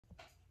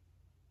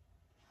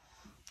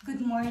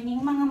Good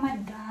morning mga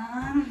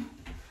madam.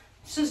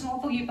 Sus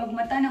mo pag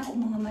ipagmata na ko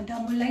mga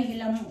madam mulay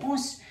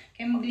hilamos.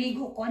 Kaya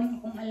magligo ko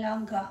ang akong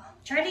alaga.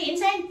 Charlie,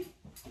 inside!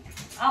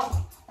 Aw!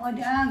 O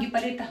da,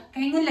 gipalita.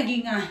 Kaya nga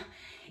lagi nga.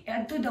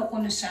 Iadto daw ko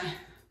na sa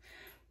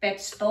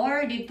pet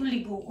store. Dito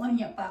liguan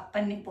niya pa.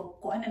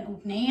 Panipagkuanan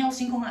og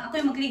nails. Singko nga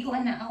ako yung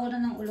magliguan na. Ako na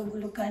ng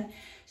ulog-ulogan.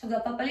 So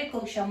gapapalit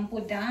ko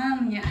shampoo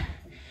dam niya.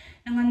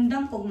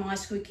 Nangandam ko mga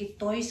squeaky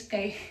toys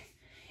kay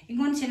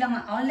ingon sila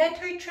nga, I'll let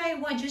her try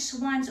just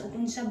once. O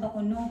unsa ba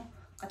ko no?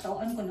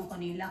 Katawan ko no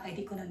kanila. Kaya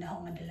di ko na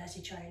daw madala si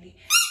Charlie.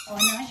 O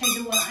na siya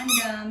duwaan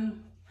dam.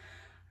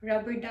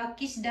 Rubber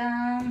duckies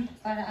dam.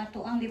 Para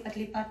ato ang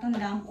lipat-lipaton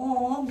dam.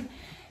 O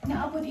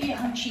naabot iya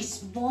ang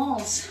cheese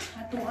balls.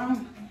 Ato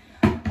ang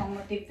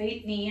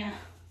pang-motivate niya.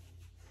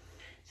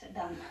 Sa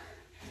dam.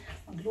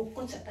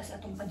 Maglukot sa tas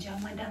atong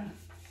pajama dam.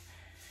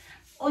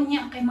 O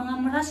niya, kay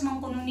mga maras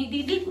mang kuno ni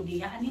Didi ko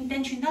diya.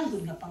 Unintentional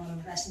good nga pang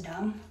maras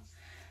dam.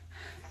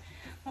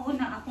 O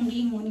na akong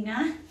gingon nga,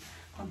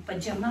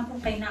 pagpajama ko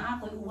kay na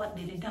ako uwat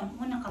dididam.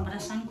 O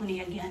nakamarasan ko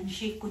niya,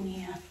 gi-handshake ko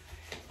niya.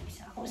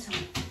 Isa ako sa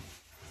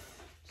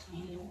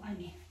hiluan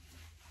eh.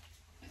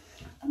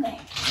 Okay.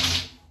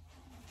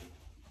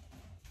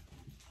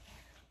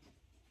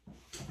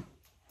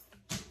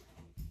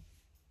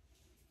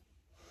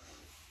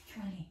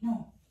 Charlie,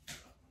 no.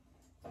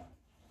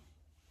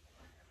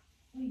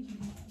 Uy,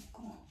 ginoo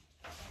ko.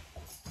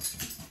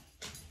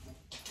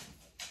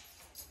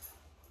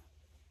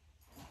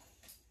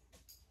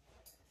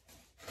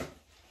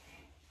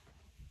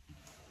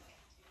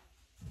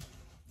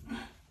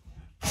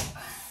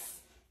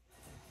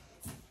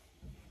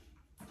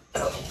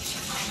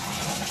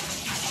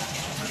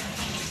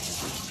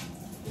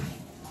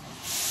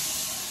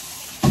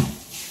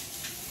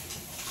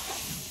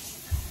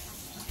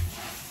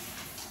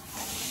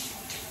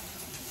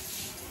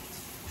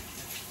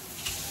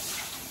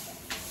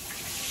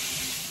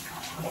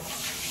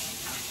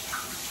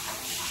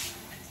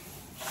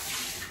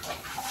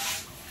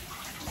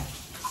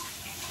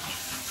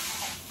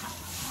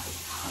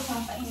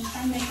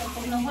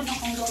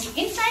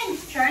 Inside,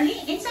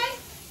 Charlie, inside.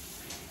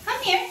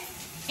 Come here.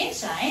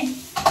 Inside.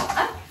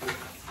 Up.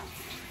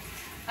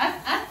 Up,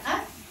 up,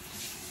 up.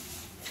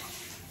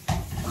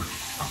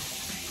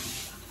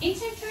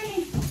 Inside,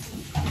 Charlie.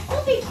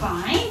 We'll be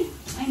fine.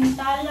 I'm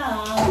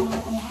talaw.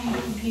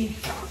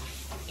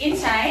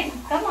 Inside.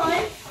 Come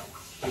on.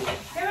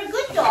 You're a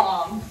good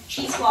dog.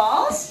 Cheese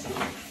balls.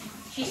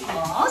 Cheese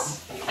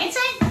balls.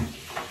 Inside.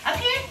 Up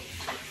here.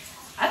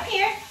 Up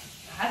here.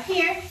 Up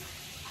here.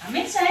 Come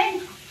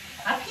inside.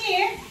 Up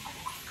here.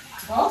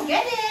 Go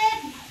get it.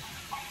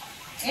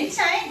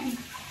 Inside.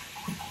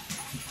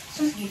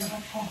 Sus, ginawa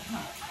ko.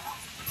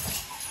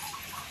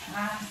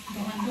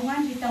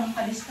 Dungan-dungan kita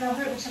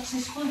maka-discover o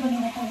successful ba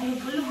nila itong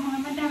ulog-ulog mga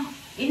madam.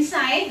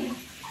 Inside.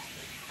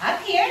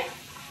 Up here.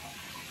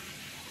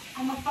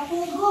 Ang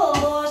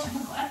magpapugos.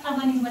 Bukat ka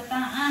ba ng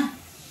bataan?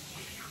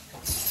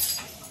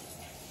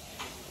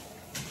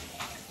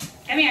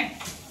 Come here.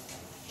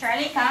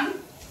 Charlie, come.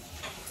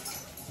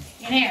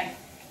 In here.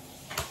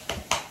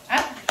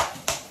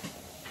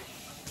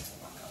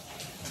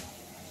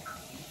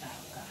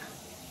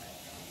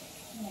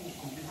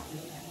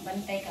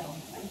 Bantay ka,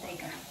 bantay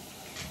ka.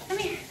 Come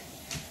here.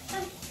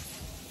 Come.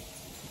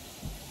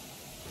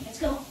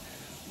 Let's go.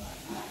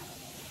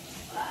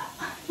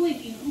 Uy,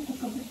 kinukot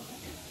ka ba?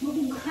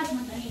 Mabugahat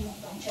matahin mo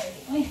itong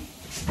Charlie. Uy,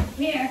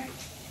 here.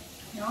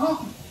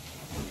 No.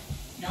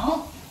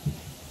 No.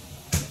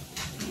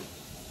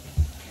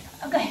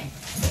 Okay.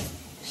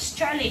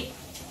 Charlie.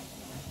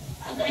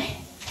 Okay.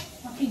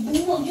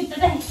 Makibungog yun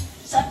taday.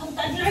 Sa atong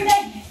toddler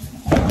day.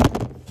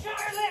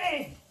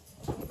 Charlie!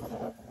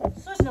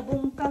 Sus,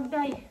 nabungkag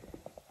day.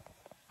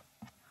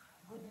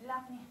 Good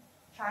luck ni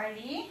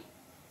Charlie.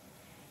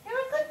 You're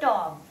a good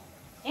dog.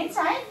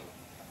 Inside.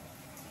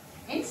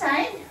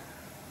 Inside.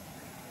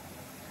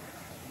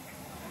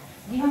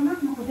 Di naman,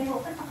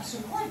 makudayo ka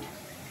nakasulod.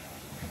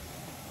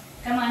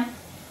 Come on.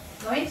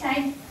 Go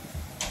inside.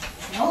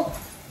 No.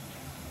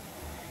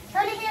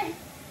 Charlie, here.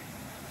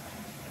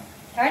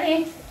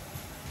 Charlie.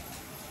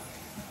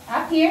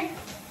 Up here.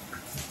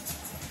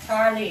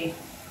 Charlie.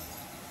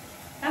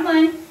 Come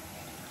on.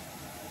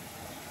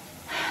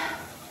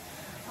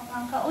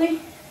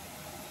 Uy.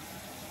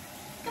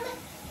 Come on.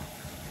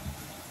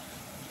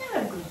 You're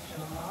a good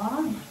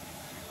dog.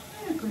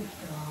 You're a good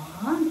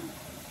dog.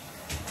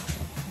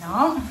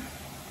 No.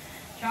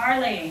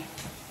 Charlie.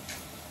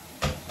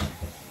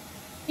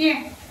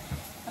 Here.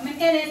 Come and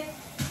get it.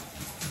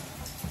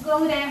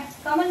 Go there.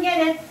 Come and get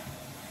it.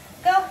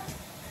 Go.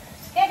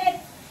 Get it.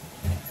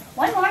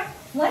 One more.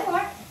 One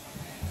more.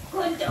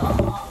 Good dog.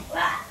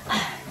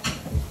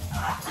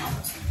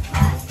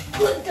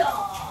 Good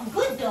dog.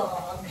 Good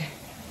dog.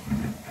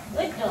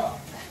 Good dog.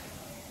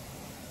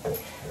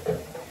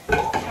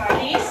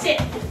 Charlie, sit.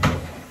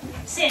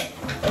 Sit.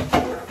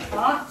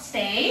 Oh,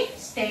 stay.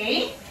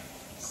 Stay.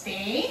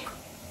 Stay.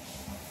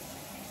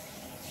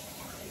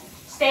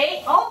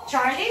 Stay. Oh,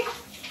 Charlie.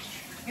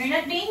 You're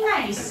not being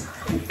nice.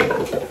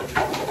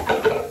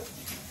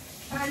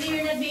 Charlie,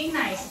 you're not being being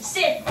nice.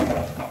 Sit.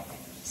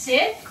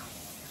 Sit.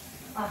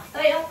 Ah,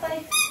 tay up,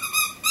 tay.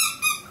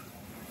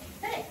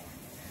 Tay.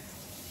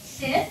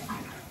 Sit.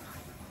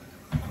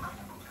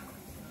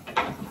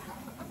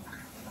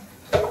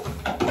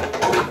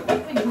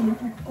 Ay,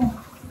 gunupot ko.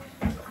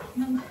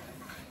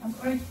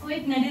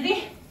 Nag-earthquake na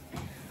diri.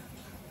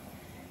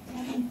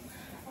 Okay,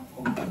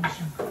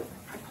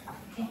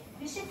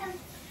 you sit down.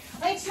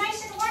 Oh, it's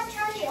nice and warm,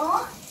 Charlie,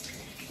 oh.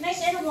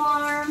 Nice and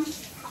warm.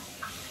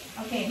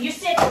 Okay, you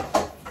sit.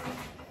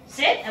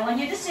 Sit. I want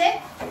you to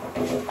sit.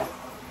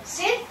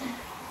 Sit.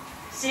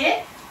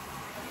 Sit.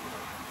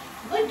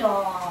 Good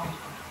dog.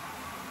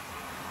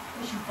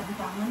 Ay, siyang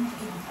tabi-tangan.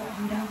 Ilang ko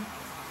ang dam.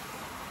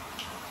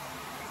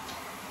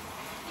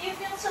 You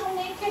feel so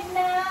naked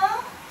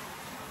now?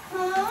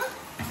 Huh?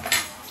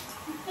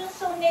 You feel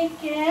so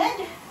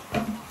naked?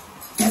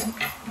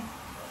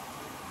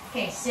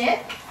 Okay, sit.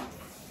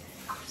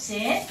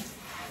 Sit.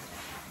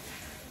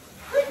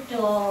 Good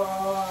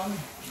dog.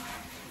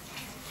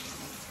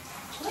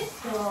 Good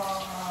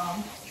dog.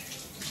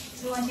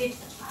 You want it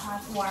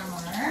hot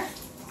warmer?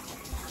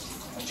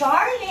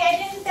 Charlie, I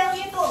didn't tell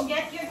you to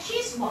get your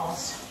cheese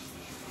balls.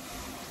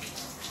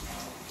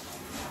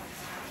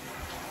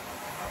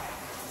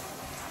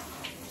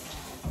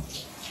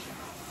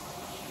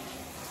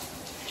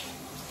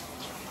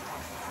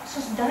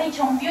 Sus, dahil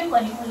champion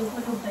ka ni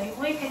kulog-kulog tayo.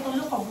 Uy, kaya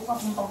tulog pa buka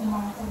kung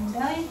pag-mga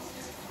kunday.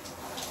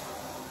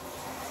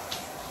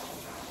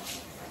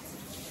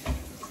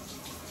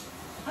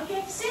 Okay,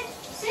 sit,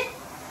 sit,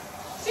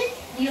 sit.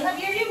 You'll have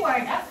your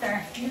reward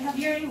after. You'll have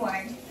your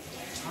reward.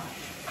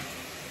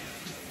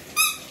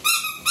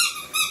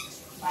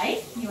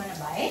 Bite? You wanna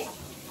bite?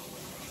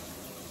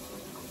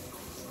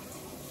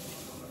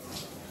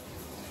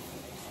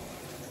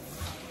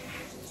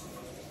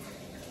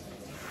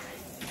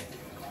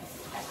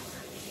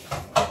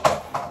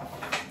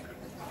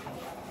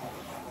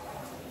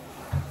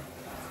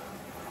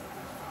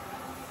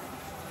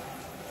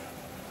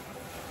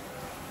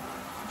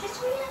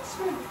 Just relax,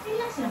 man.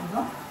 Relax lang,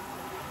 no?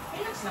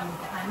 Relax lang,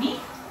 Ani.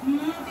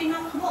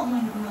 Pinanggo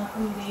man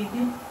akong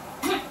baby.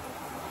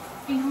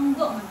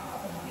 Pinanggo man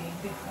akong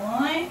baby.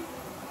 Oy.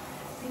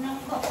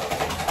 Pinanggo.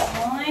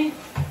 Oy.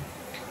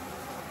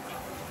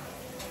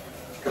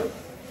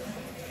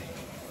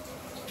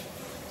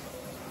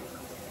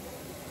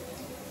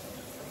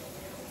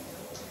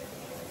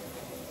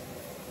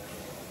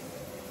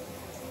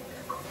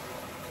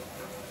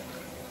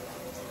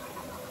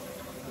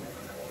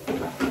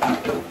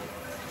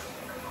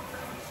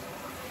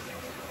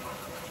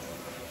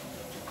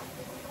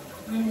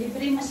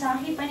 Libre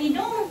masahe pa ni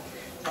Dong.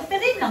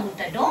 Kapirin lang mo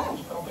ta, Dong.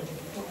 Ikaw ba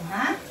dito,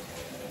 ha?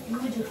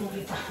 Ikaw dito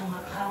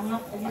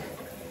ipahangak-hangak ko.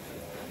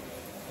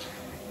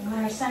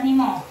 Marsa ni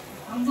mo.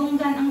 Ang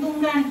dunggan, ang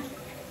dunggan.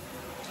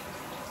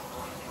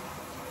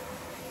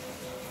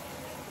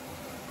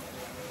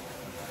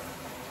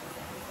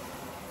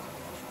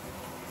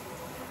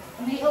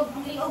 Ang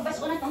liog.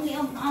 Bas unat ang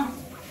liog.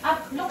 Up,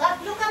 look up,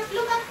 look up,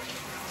 look up.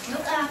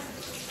 Look up.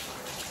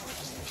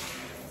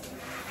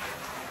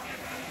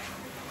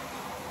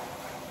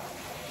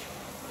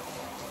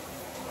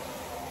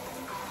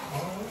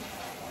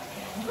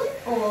 Good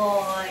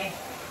boy.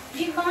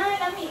 Diba?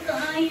 Lami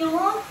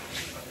kaayo.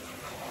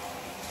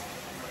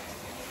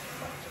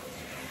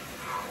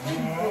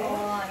 Good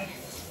boy.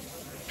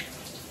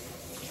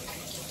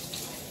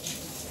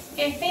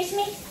 Okay, face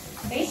me.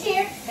 Face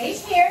here.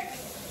 Face here.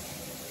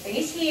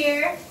 Face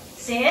here.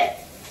 Sit.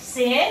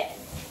 Sit.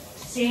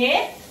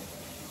 Sit.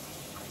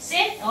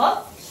 Sit.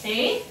 Oh,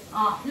 stay.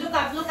 Oh, look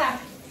up, look up.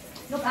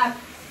 Look up.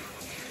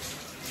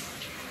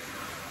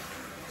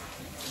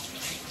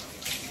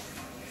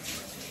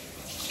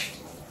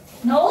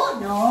 No,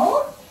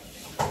 no.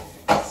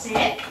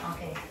 Sit.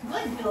 Okay.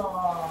 Good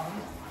dog.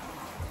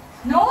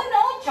 No,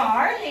 no,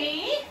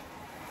 Charlie.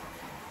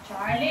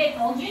 Charlie, I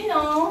told you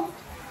no.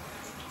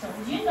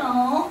 Told you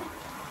no.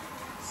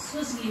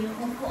 Sus,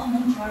 ginuog ko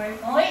among Charlie.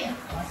 Oy.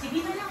 Oh,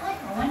 sige na lang. Oy,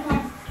 one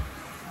more.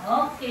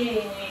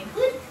 Okay.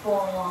 Good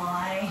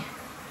boy.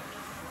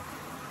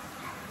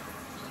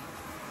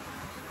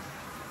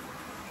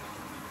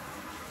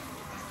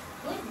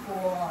 Good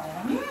boy.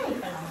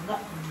 Palangga.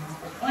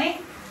 Oy.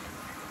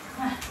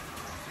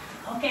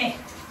 Okay.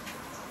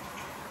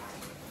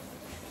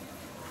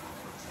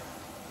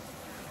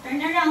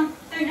 Turn around.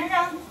 Turn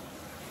around.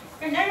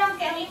 Turn around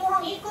kaya ang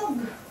imuhang ikog.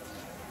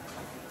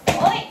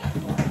 Oy!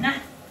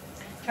 Na.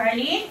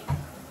 Charlie?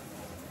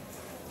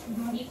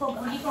 Ang ikog,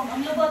 ang ikog.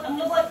 Ang lubot, ang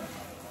lubot.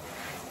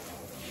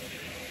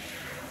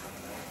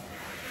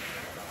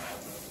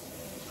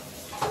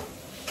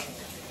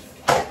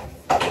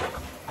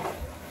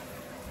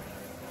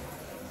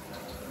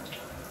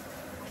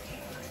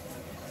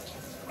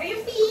 Are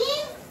you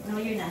peeing? No,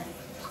 you're not.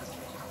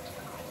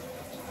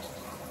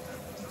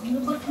 Ang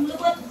lubot, ang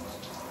lubot.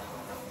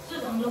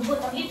 Sus, ang lubot.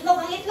 Ang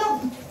itlog, ang itlog.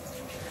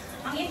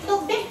 Ang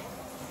itlog, be.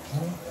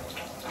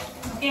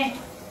 Okay.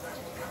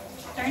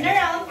 Turn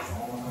around.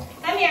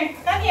 Come here,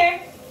 come here.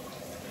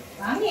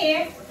 Come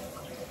here.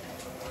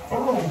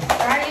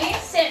 Charlie,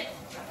 sit.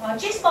 Oh,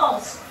 cheese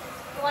balls.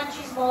 You want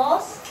cheese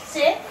balls?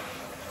 Sit.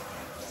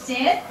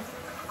 Sit.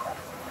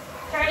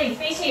 Charlie,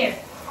 face here.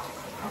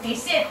 Okay,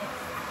 sit.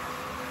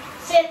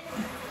 Sit.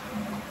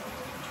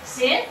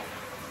 Sit.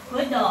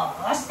 Good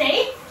dog.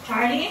 Stay.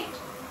 Charlie.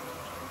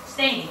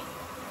 Stay.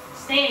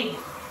 Stay.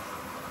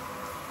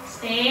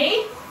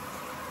 Stay.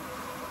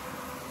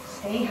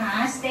 Stay,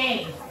 huh?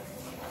 Stay.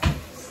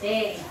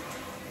 Stay.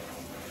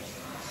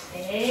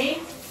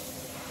 Stay.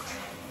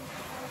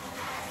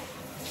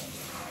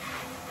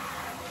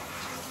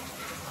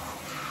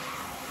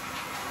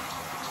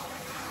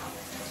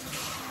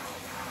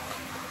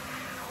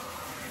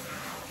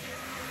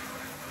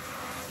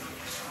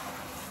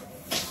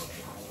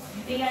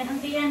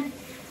 Hanggang yan.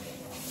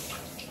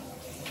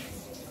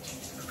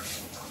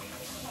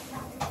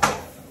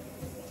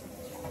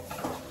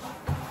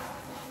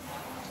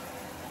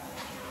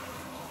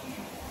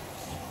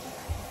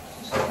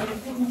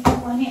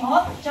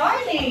 Oh,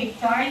 Charlie!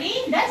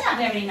 Charlie, that's not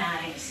very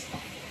nice.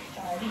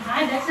 Charlie,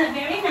 ha? That's not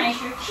very nice.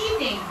 You're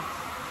cheating.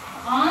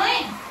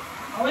 Ay!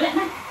 Oh, wala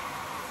na.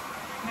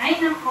 Ay,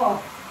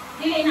 nako.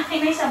 Dili na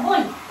kayo may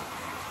sabon.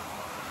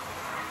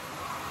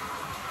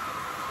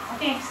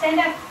 Okay, stand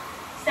up.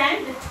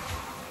 Stand.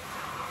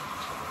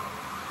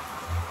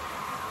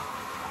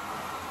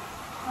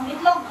 Ang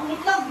itlog, ang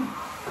itlog.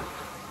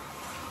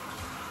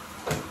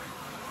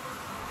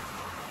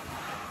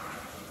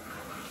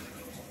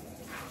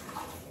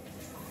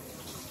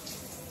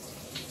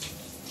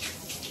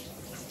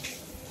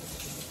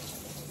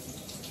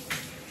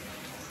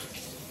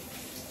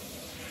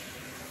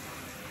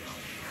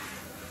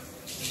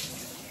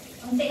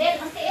 Ang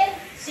tiil.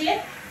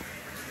 Sit.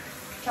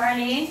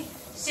 Charlie,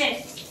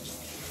 sit.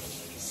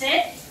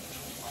 Sit.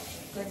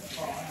 Good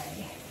boy.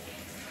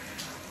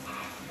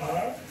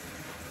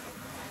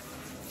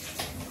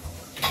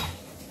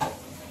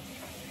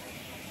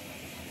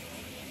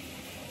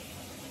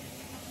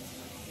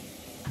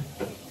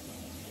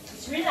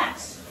 Just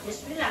relax.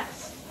 Just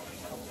relax.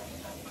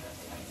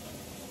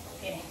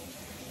 Okay.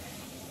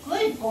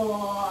 Good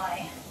boy.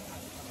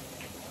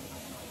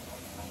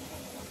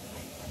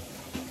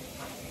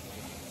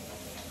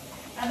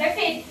 Other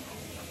feet.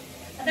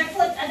 Other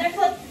foot. Other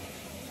foot.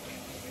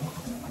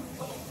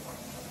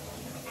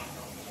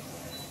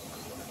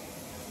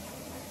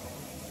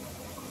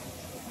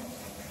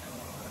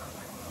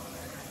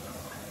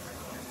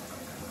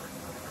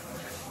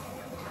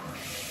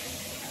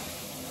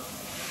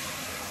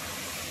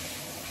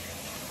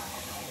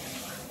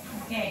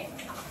 Okay.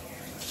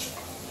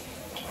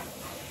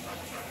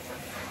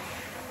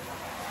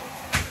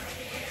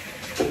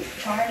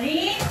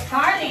 Charlie.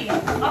 Charlie.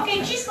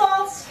 Okay, cheese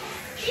balls.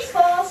 Cheese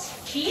balls.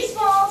 Cheese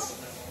balls.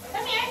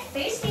 Come here.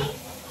 Face me.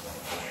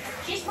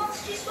 Cheese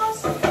balls. Cheese balls.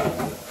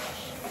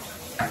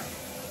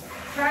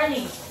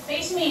 Charlie.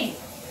 Face me.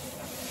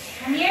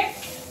 Come here.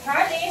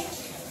 Charlie.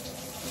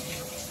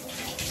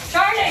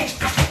 Charlie.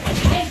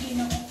 Ay,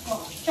 ginawa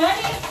ko.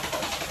 Charlie.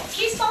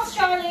 Cheese balls,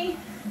 Charlie.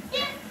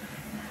 Yeah.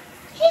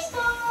 Cheese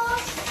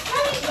balls.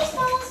 Charlie, cheese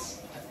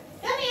balls.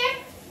 Come here.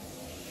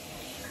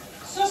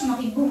 Sus,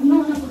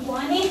 makibugno na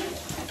kukuhan eh.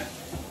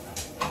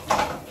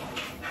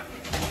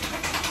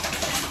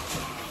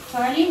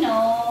 Charlie,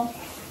 no.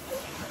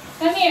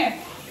 Come here.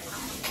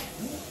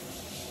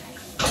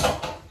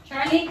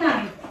 Charlie,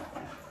 come.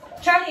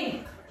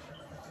 Charlie.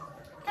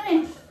 Come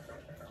in.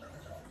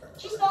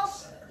 Cheese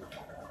balls.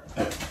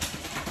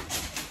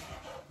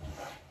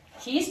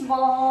 Cheese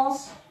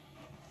balls.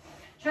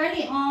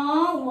 Charlie,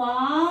 oh,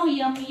 wow.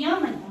 Yummy,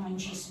 yummy. Oh,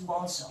 cheese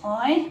balls.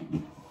 Oy.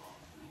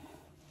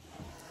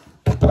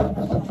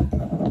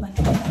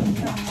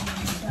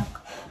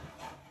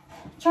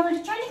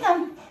 Charlie,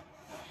 come.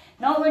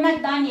 No, we're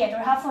not done yet.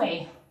 We're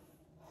halfway.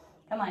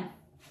 Come on.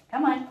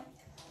 Come on.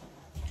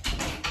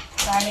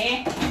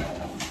 Charlie.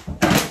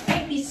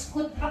 Ay,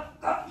 biskut up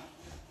ka.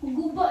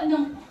 Guba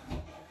ng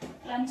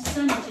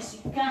lansan,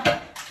 Jessica.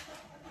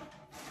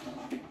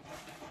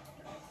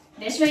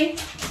 This way.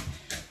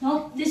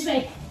 No, this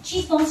way.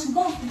 Cheese balls.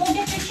 Go. Go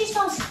get your cheese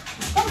balls.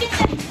 Go get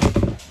them.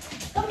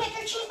 Go get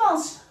your cheese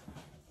balls.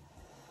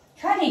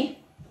 Charlie.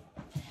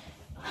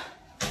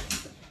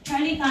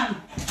 Charlie,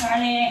 come.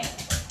 Charlie.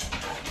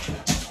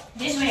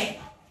 This way.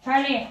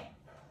 Charlie.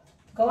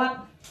 Go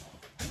up.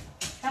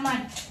 Come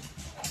on.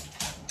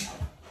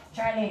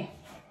 Charlie.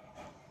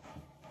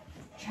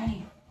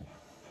 Charlie.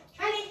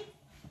 Charlie.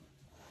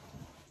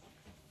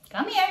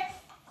 Come here.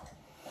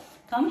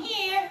 Come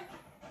here.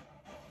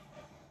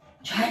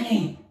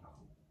 Charlie.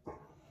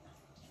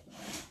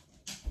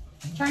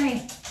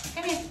 Charlie.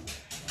 Come here.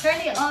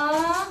 Charlie,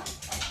 oh.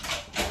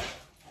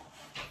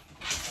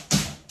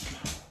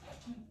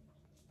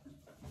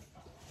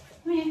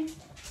 Come here.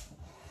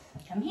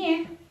 Come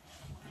here.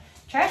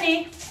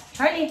 Charlie.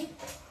 Charlie.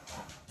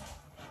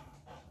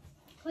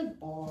 Good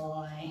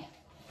boy.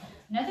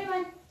 Another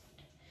one.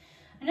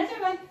 Another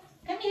one.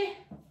 Come here.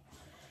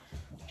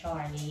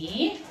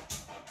 Charlie.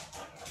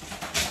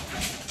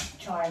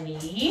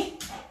 Charlie.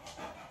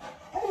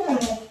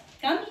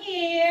 Come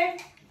here.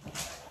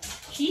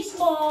 Cheese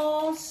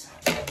balls.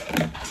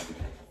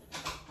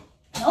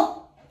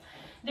 Nope.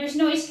 There's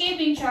no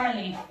escaping,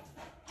 Charlie.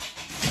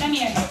 Come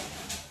here.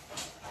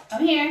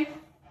 Come here.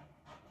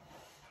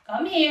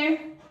 Come here.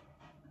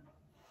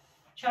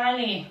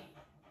 Charlie.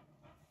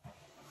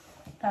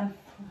 Come.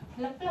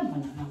 Laplam mo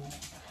na naman.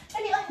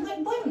 Dali,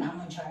 good boy mo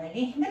naman,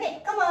 Charlie.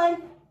 Dali, come on.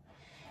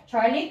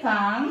 Charlie,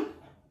 come.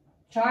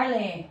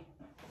 Charlie.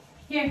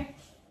 Here.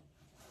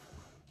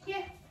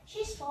 Here.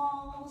 Cheese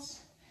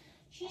balls.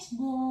 Cheese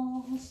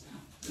balls.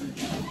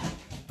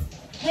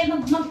 Hey,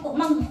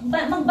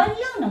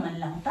 magbanlaw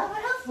naman lang. Tama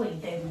halfway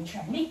there mo,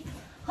 Charlie.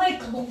 Hoy,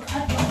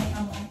 kabukhat ko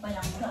ang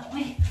palangga.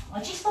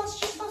 Oh, cheese balls,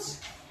 cheese balls.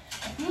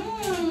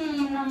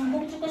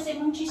 Nambog ko kasi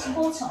mong cheese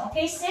balls.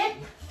 Okay, sit.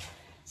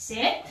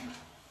 Sit.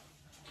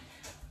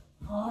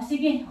 Oh,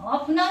 sige.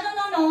 Oh,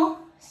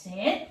 no.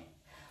 Sit.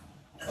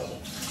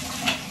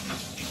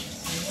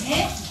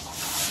 Sit.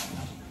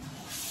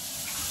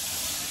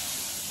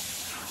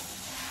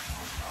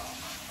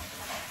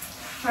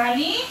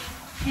 Charlie,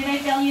 did I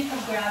tell you to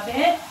grab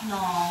it?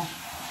 No.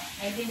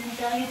 I didn't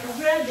tell you to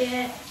grab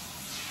it.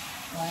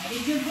 Why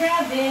did you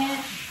grab it?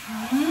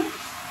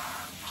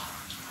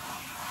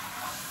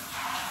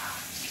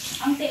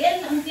 Ang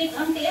tiil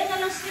na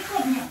lang sa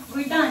likod mo.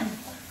 We're done.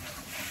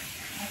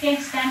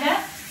 Okay, stand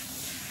up.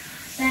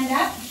 Stand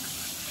up.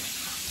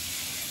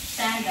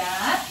 Stand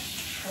up.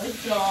 Good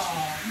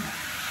job.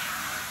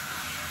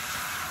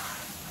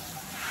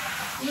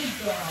 Good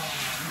job.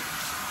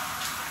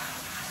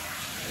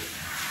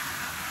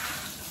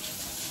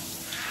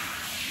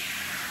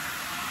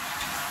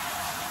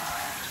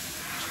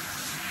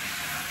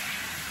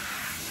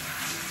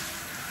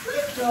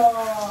 Good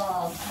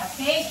job.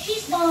 Okay,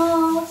 cheese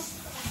balls.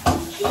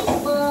 Cheese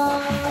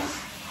balls.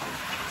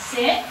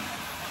 Sit.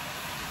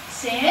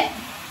 Sit.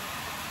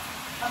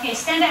 Okay,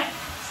 stand up.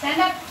 Stand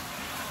up.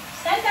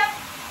 Stand up.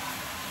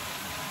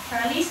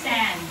 Charlie,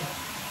 stand.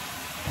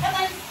 Come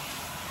on.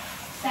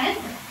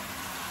 Stand.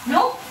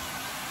 No.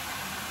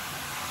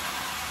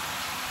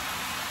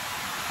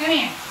 Come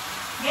here.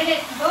 Get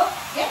it. Go.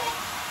 Get it.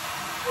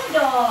 Good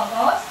dog.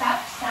 Oh, stop.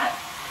 Stop.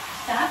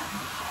 Stop.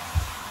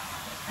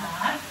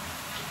 Stop.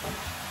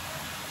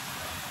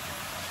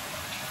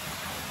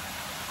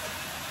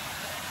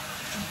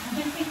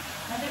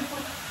 Another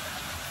foot.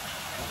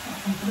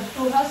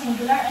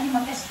 Singular, ano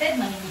mag-tested,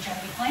 manini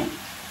Charlie Coin.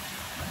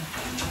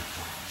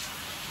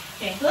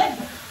 Okay, good.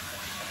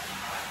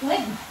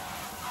 Good.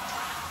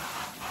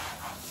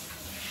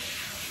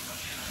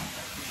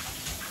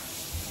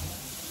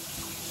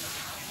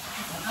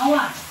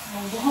 Awa,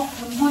 ang buhok,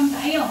 punhon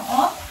tayo.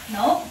 Oh,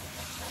 no.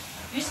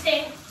 You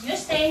stay. You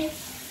stay.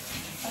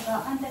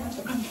 Tagaan tayo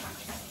ito.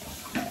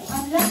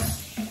 Tagaan lang.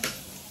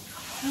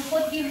 You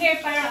put you here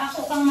para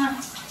ako kang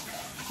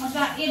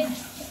mag-aid.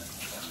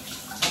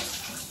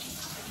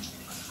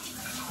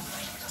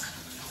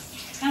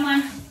 Come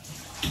on.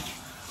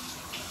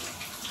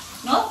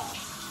 No?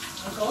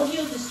 I told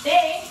you to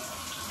stay.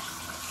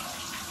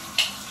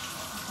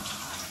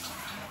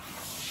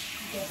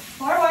 Okay.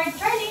 Forward,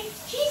 Charlie.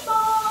 Cheese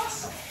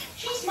balls.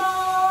 Cheese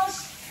balls.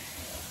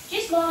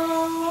 Cheese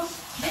balls.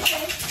 This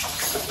way.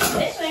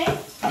 This way.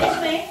 This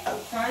way.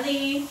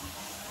 Charlie.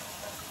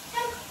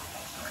 Come.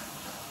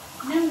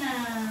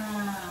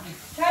 Nam.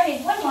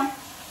 Charlie, one more.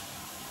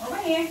 Over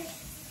here.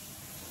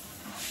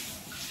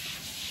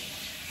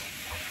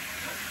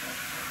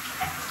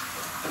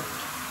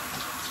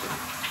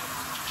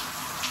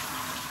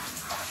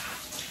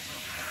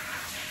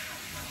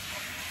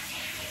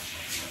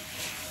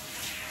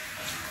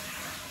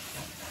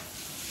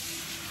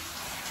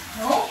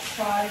 No,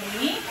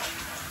 Charlie.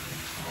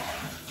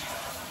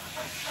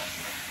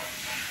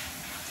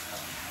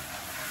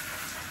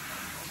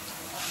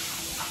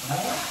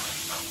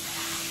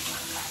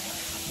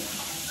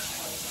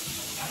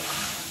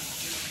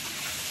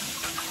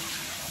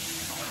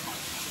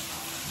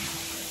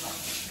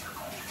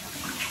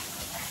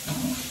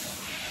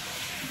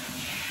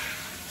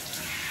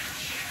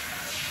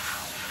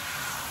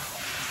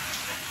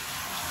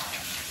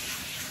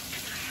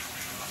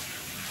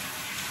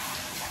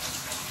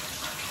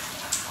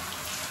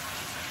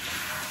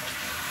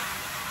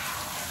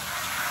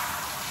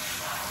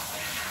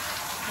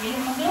 Hindi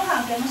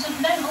magluhag, kaya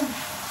masundan o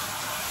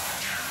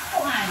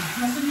kuhan,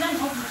 masundan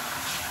o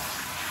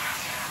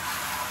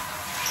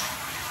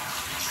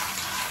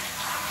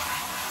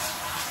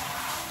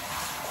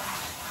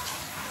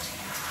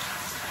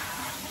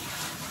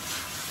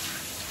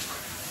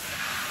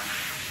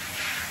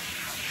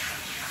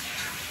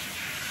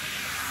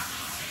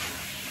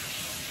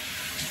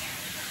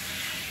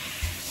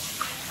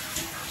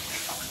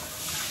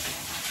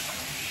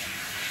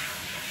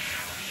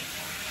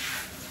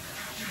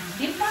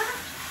di ba?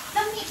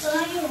 Dami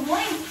kayo,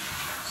 moy.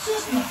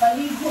 Sus,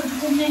 napaligo.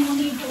 Kung na yung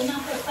ligo na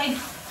po kay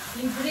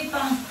libre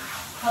pang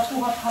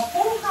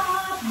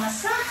hapuhap-hapuhap,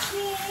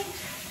 masahe.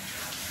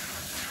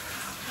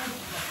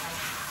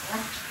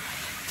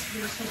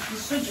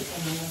 Isod ko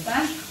mo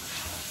ba?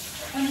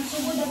 Kaya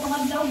nagsugod ako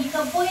magdaw,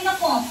 ikapoy na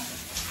ko.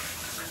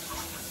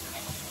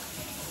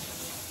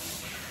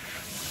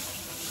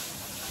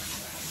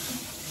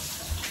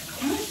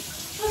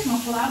 Sus,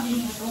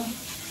 makulabing ito.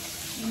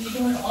 Yung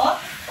idol, oh.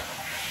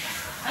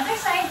 Other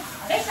side,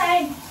 other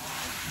side.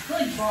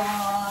 Good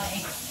boy.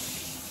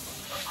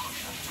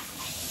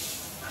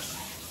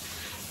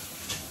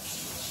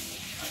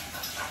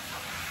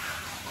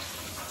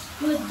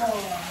 Good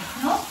boy.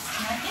 No,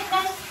 not yet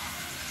done.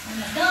 I'm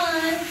not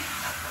done.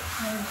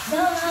 I'm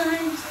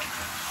done.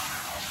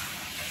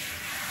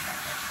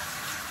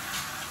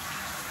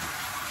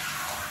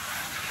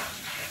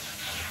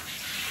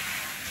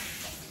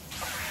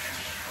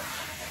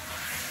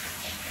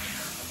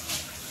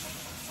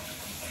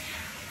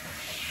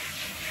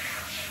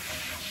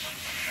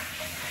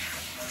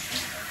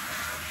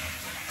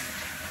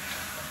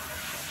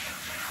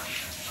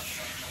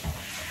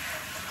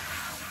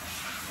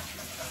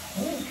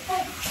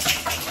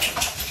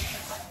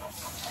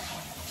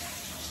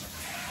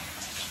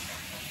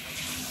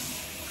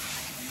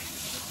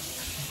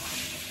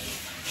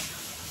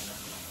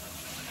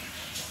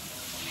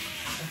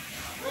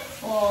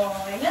 Oh,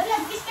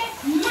 love, kiss ka.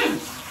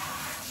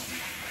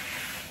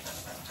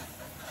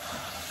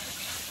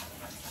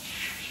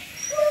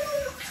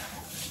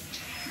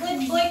 Good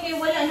boy, kay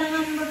wala na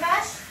nga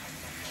matas.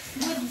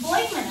 Good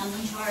boy man ang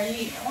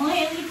Charlie.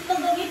 Oy, ang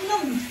itlog, ang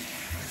itlog.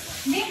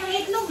 Hindi, ang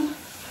itlog.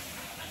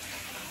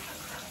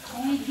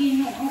 Ay,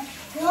 ginoo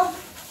ko.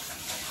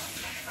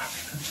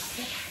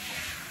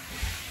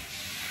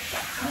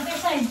 Other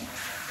side.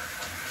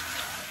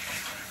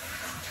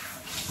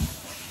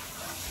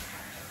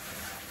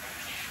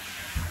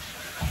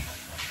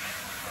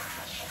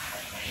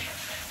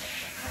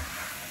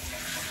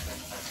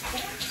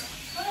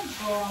 Good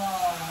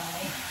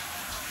boy.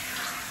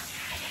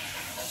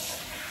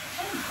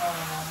 Good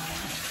boy.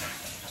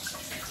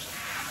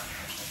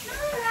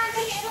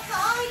 Gali ano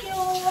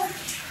kaayo.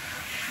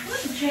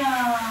 Good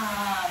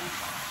job.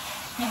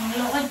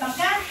 Nangluod pa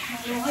ka?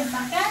 Nangluod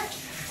pa ka?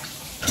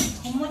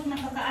 Humot na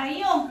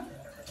kakaayo.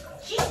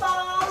 Cheese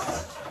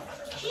balls.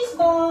 Cheese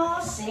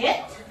balls. Sit.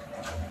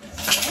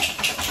 Sit.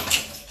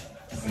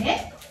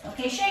 Sit.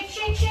 Okay, shake,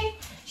 shake, shake.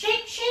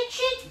 Shake, shake,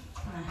 shake.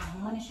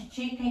 Humot na siya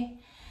shake eh.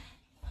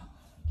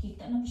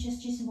 Kita na po siya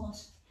cheese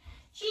balls.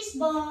 Cheese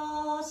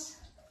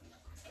balls.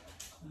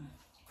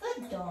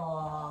 Good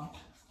dog.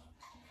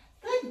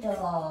 Good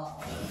dog.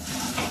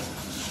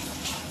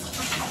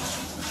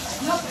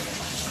 Nope.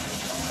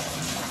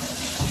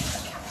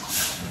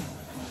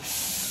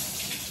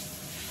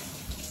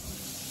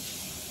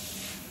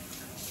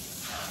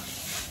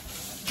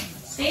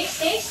 Stay,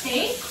 stay,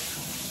 stay.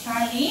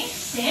 Charlie,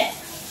 sit.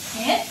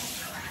 Sit.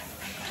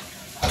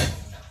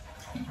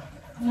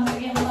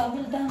 Nabigyan yung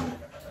bubble down.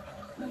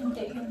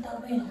 Hindi yung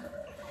towel.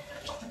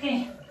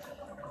 Okay.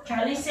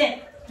 Charlie,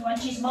 sit. You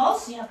want cheese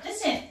balls? You have to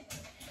sit.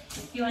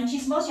 If you want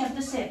cheese balls, you have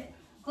to sit.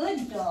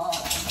 Good dog.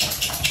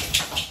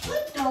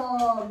 Good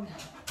dog.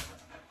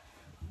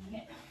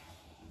 Okay.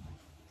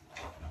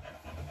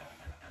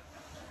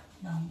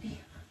 Lumpy.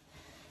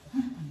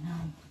 No.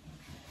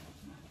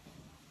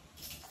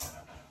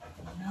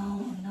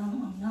 No, no,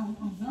 no,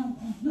 no, no,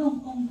 no,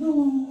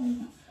 no.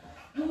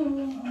 Oh,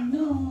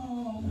 no.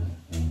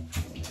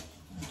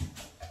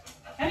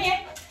 Come here.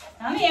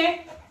 Come here.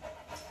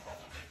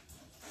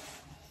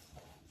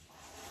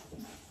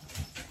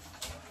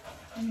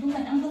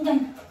 Anggungan, anggungan.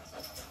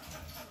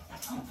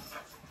 Oh.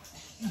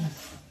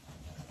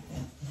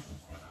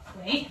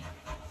 Wait.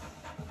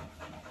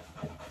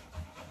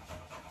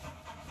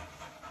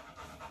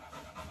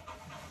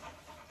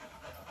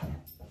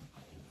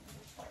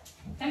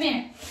 Come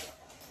here.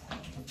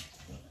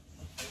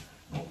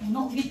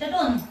 No, kita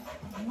doon.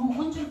 No,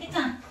 unsur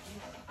kita.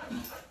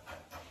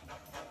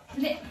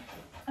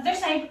 Other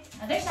side.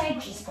 Other side.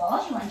 Cheese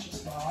balls. You want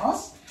cheese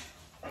balls?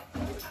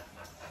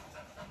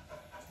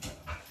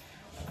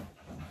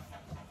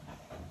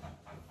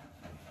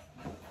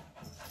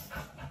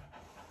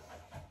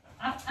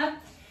 Up, up.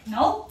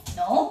 No,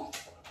 no.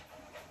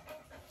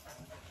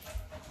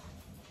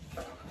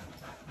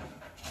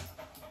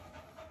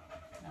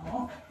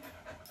 No.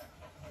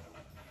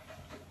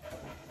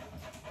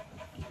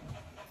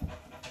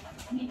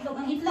 Ang itlog,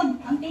 ang itlog.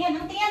 Ang tiyan,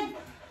 ang tiyan.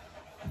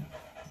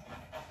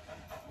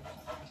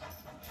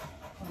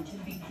 Kunti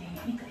big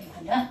baby ka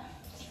ikada.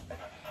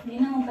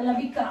 Hindi naman pala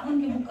bigkaon,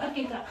 gibukat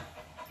ka.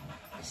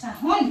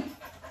 Sahon.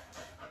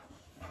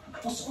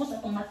 Us-us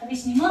atong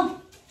matris ni mo.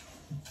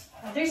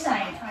 Other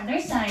side, other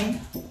side.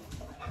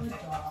 Good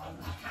dog.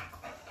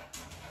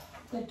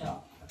 Good dog.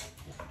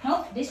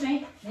 No, this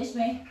way, this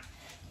way.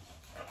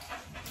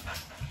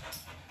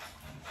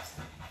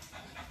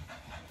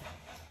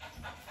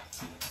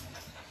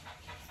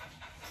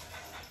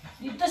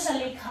 Dito sa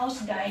lake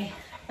house, guy.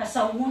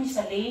 Pasawon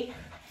sa lake.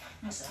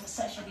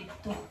 Masa-masa siya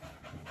dito.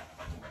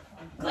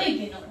 Okay,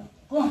 ginoo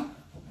ko.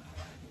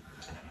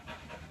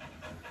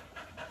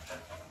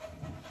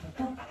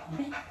 Ito,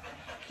 okay.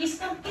 Kiss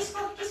ko, kiss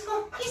ko, kiss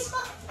ko, kiss ko.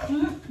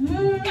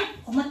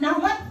 Humot na,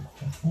 humot.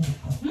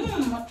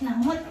 Humot na,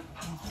 humot.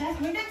 Okay,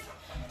 we're done.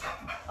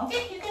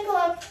 Okay, you can go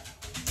out.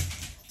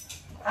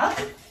 Out?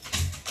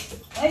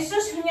 Ay,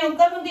 sus, hanyag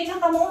ka, hindi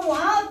na ka mo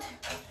out.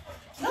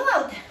 Go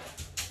out.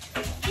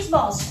 Kiss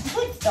balls.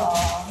 Good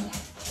dog.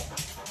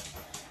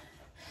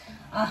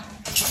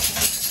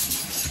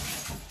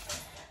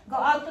 Go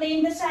I'll play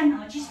in the sun.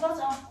 Oh, cheese balls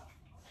off.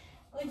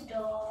 Good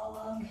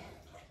dog.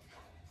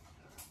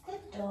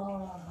 Good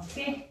dog.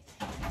 Okay.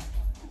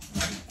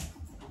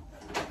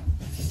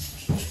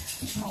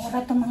 Maura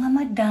to mga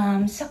madam.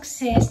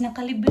 Success.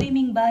 Nakalibre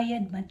ming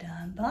bayad,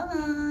 madam.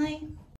 Bye.